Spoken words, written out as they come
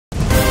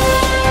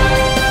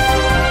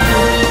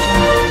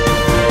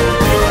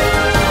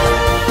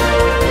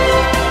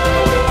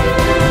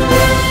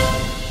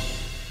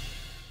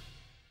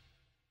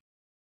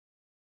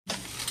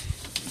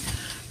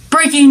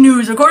Breaking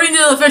news. According to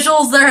the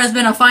officials, there has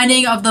been a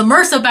finding of the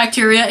MRSA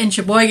bacteria in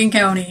Sheboygan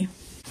County.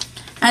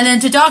 And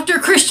then to Dr.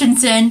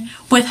 Christensen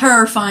with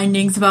her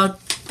findings about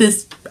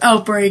this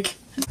outbreak.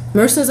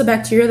 MRSA is a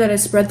bacteria that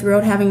is spread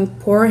throughout having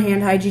poor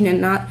hand hygiene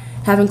and not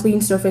having clean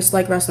surface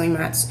like wrestling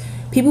mats.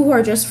 People who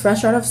are just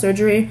fresh out of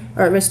surgery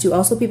are at risk too.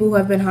 Also, people who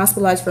have been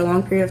hospitalized for a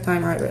long period of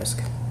time are at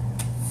risk.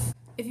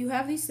 If you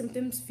have these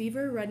symptoms,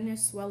 fever,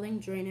 redness, swelling,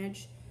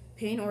 drainage,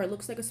 pain, or it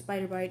looks like a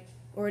spider bite,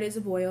 or it is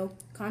a boil,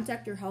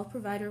 contact your health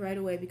provider right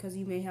away because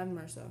you may have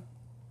MRSA.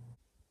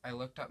 I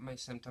looked up my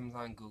symptoms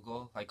on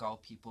Google, like all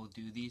people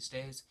do these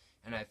days,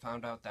 and I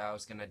found out that I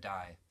was gonna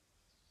die.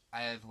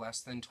 I have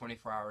less than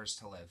 24 hours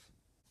to live.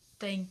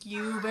 Thank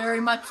you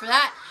very much for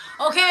that.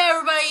 Okay,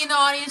 everybody in the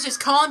audience, just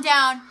calm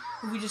down.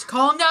 If we just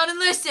calm down and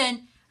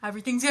listen,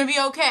 everything's gonna be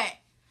okay.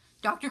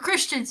 Dr.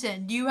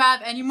 Christensen, do you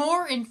have any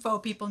more info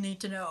people need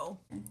to know?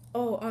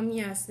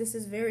 Yes, this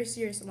is very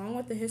serious. Along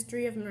with the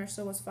history of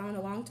MRSA was found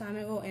a long time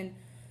ago in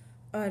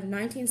a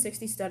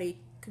 1960 study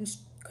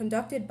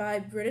conducted by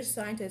British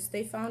scientists.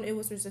 They found it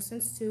was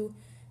resistant to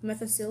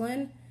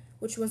methicillin,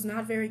 which was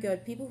not very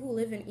good. People who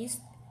live in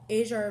East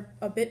Asia are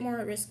a bit more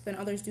at risk than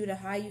others due to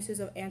high uses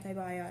of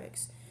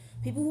antibiotics.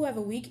 People who have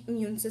a weak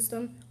immune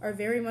system are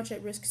very much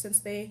at risk since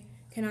they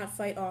cannot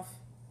fight off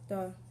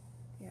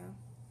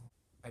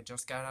I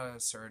just got out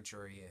of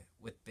surgery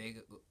with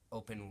big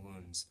open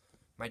wounds.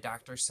 My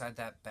doctor said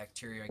that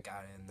bacteria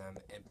got in them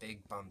and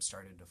big bumps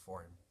started to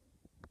form.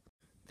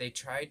 They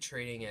tried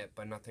treating it,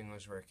 but nothing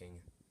was working.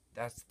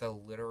 That's the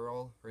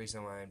literal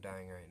reason why I'm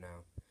dying right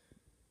now.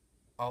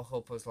 All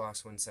hope was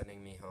lost when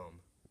sending me home.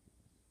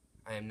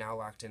 I am now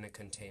locked in a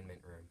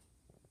containment room.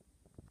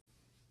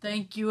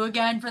 Thank you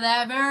again for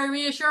that very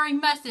reassuring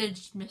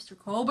message, Mr.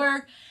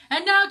 Kohlberg.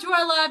 And now to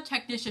our lab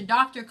technician,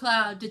 Dr.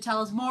 Cloud, to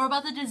tell us more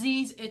about the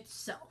disease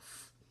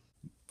itself.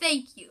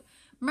 Thank you.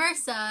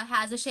 MRSA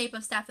has the shape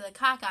of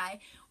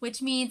staphylococci,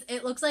 which means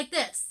it looks like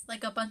this,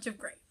 like a bunch of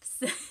grapes.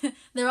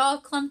 They're all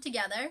clumped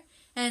together,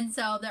 and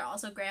so they're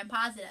also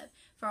gram-positive.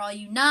 For all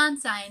you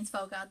non-science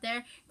folk out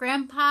there,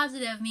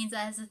 gram-positive means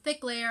that it has a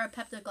thick layer of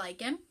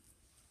peptidoglycan,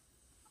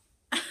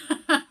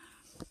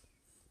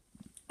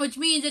 which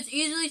means it's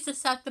easily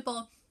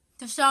susceptible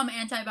to some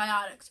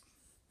antibiotics.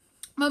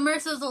 But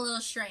MRSA is a little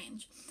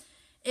strange.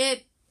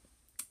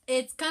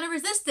 It's kind of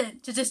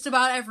resistant to just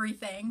about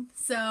everything.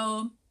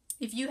 So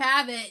if you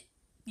have it,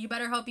 you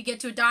better hope you get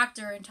to a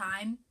doctor in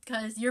time,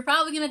 because you're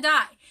probably going to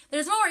die.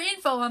 There's more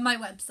info on my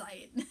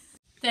website.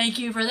 Thank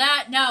you for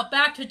that. Now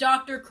back to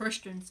Dr.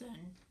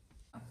 Christensen.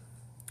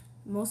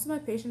 Most of my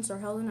patients are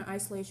held in an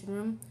isolation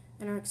room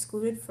and are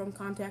excluded from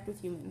contact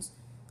with humans.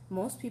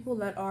 Most people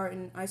that are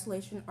in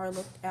isolation are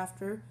looked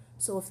after,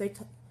 so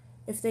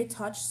if they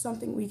touch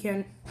something, we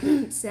can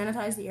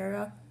sanitize the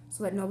area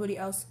so that nobody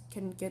else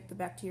can get the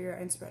bacteria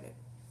and spread it.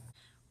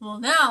 Well,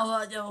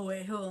 now,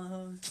 wait, hold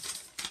on.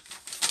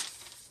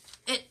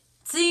 It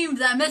seems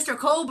that Mr.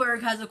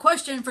 Kohlberg has a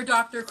question for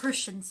Dr.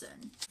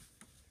 Christensen.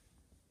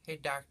 Hey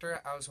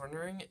doctor, I was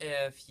wondering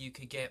if you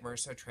could get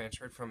MRSA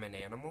transferred from an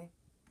animal?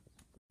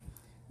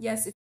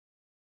 Yes.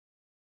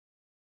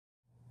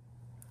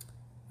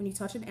 When you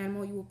touch an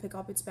animal, you will pick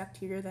up its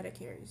bacteria that it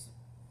carries.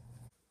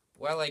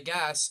 Well, I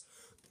guess.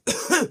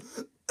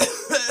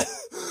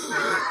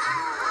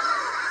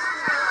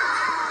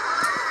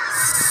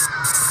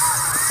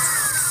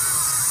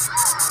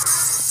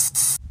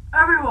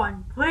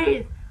 Everyone,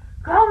 please,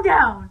 calm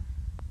down.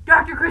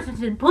 Dr.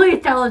 Christensen,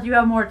 please tell us you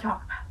have more to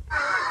talk about.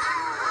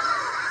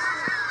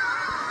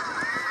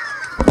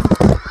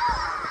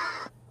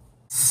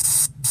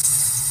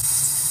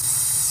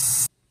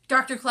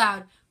 Dr.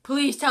 Cloud,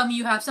 please tell me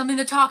you have something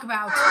to talk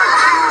about. Just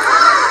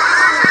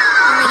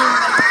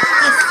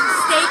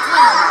stay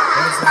calm.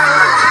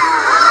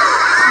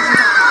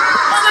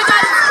 Oh my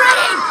god, it's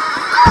spreading!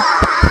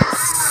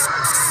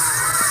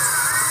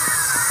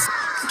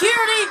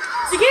 Security!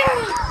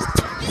 Security!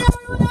 Get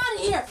everyone out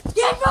of here!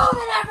 Get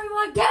moving,